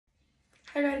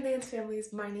Hi Guida Dance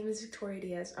families, my name is Victoria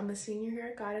Diaz. I'm a senior here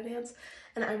at Guida Dance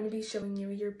and I'm going to be showing you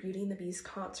your Beauty and the Beast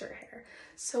concert hair.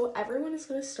 So everyone is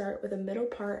going to start with a middle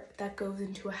part that goes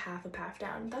into a half up, half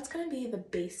down. That's going to be the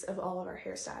base of all of our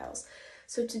hairstyles.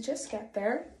 So to just get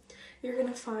there, you're going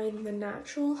to find the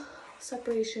natural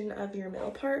separation of your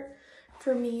middle part.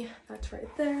 For me, that's right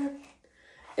there.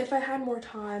 If I had more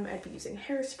time, I'd be using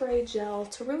hairspray gel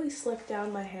to really slick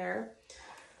down my hair.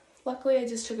 Luckily, I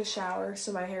just took a shower,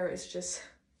 so my hair is just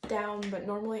down, but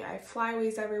normally I have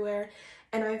flyaways everywhere,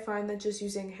 and I find that just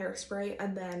using hairspray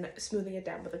and then smoothing it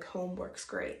down with a comb works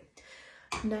great.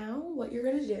 Now, what you're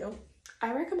gonna do,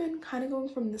 I recommend kind of going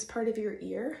from this part of your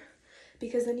ear,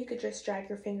 because then you could just drag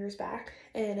your fingers back,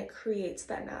 and it creates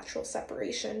that natural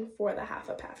separation for the half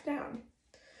up, half down.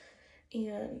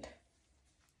 And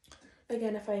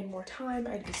again, if I had more time,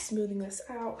 I'd be smoothing this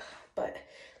out, but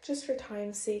just for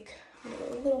time's sake, I'm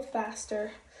gonna go a little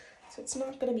faster, so it's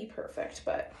not gonna be perfect.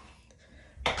 But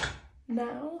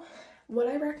now, what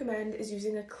I recommend is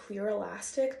using a clear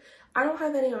elastic. I don't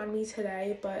have any on me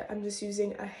today, but I'm just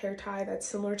using a hair tie that's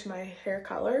similar to my hair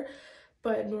color.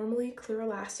 But normally, clear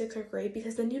elastics are great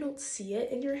because then you don't see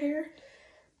it in your hair.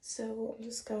 So I'm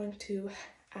just going to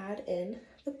add in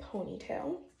the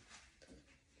ponytail.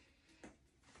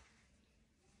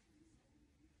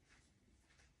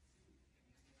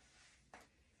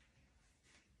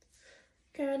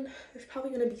 Again, there's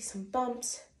probably going to be some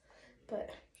bumps, but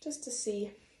just to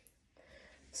see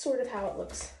sort of how it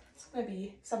looks, it's going to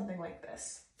be something like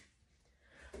this.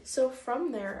 So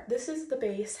from there, this is the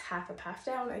base half up, half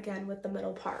down, again with the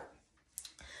middle part.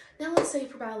 Now let's say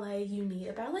for ballet, you need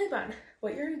a ballet bun.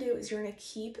 What you're going to do is you're going to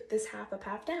keep this half up,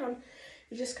 half down.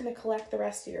 You're just going to collect the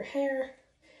rest of your hair,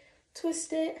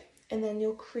 twist it, and then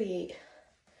you'll create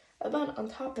a bun on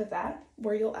top of that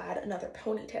where you'll add another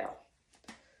ponytail.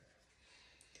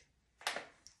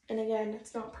 And again,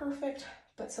 it's not perfect,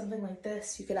 but something like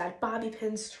this, you could add bobby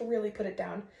pins to really put it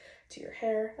down to your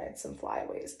hair. I had some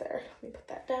flyaways there. Let me put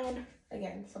that down.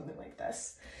 Again, something like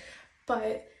this.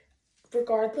 But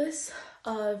regardless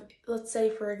of, let's say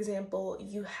for example,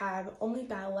 you have only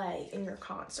ballet in your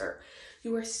concert,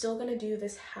 you are still gonna do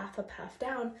this half up, half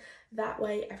down. That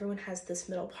way everyone has this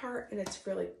middle part and it's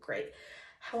really great.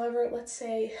 However, let's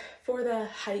say for the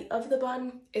height of the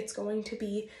bun, it's going to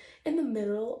be in the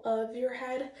middle of your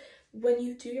head. When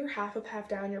you do your half up, half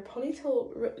down, your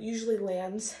ponytail usually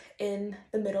lands in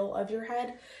the middle of your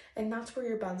head, and that's where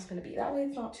your bun's gonna be. That way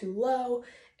it's not too low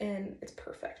and it's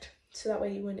perfect. So that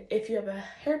way if you have a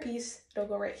hairpiece, it'll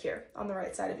go right here on the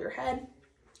right side of your head,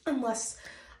 unless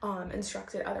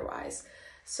instructed otherwise.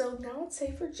 So now let's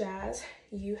say for Jazz,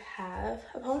 you have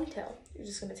a ponytail. You're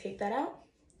just gonna take that out,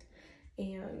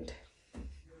 and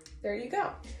there you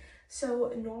go.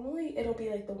 So normally it'll be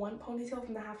like the one ponytail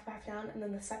from the half up, half down, and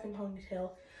then the second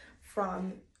ponytail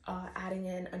from adding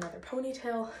in another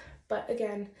ponytail. But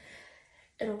again,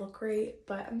 it'll look great.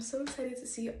 But I'm so excited to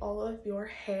see all of your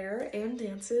hair and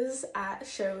dances at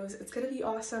shows. It's gonna be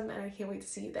awesome, and I can't wait to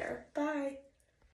see you there. Bye.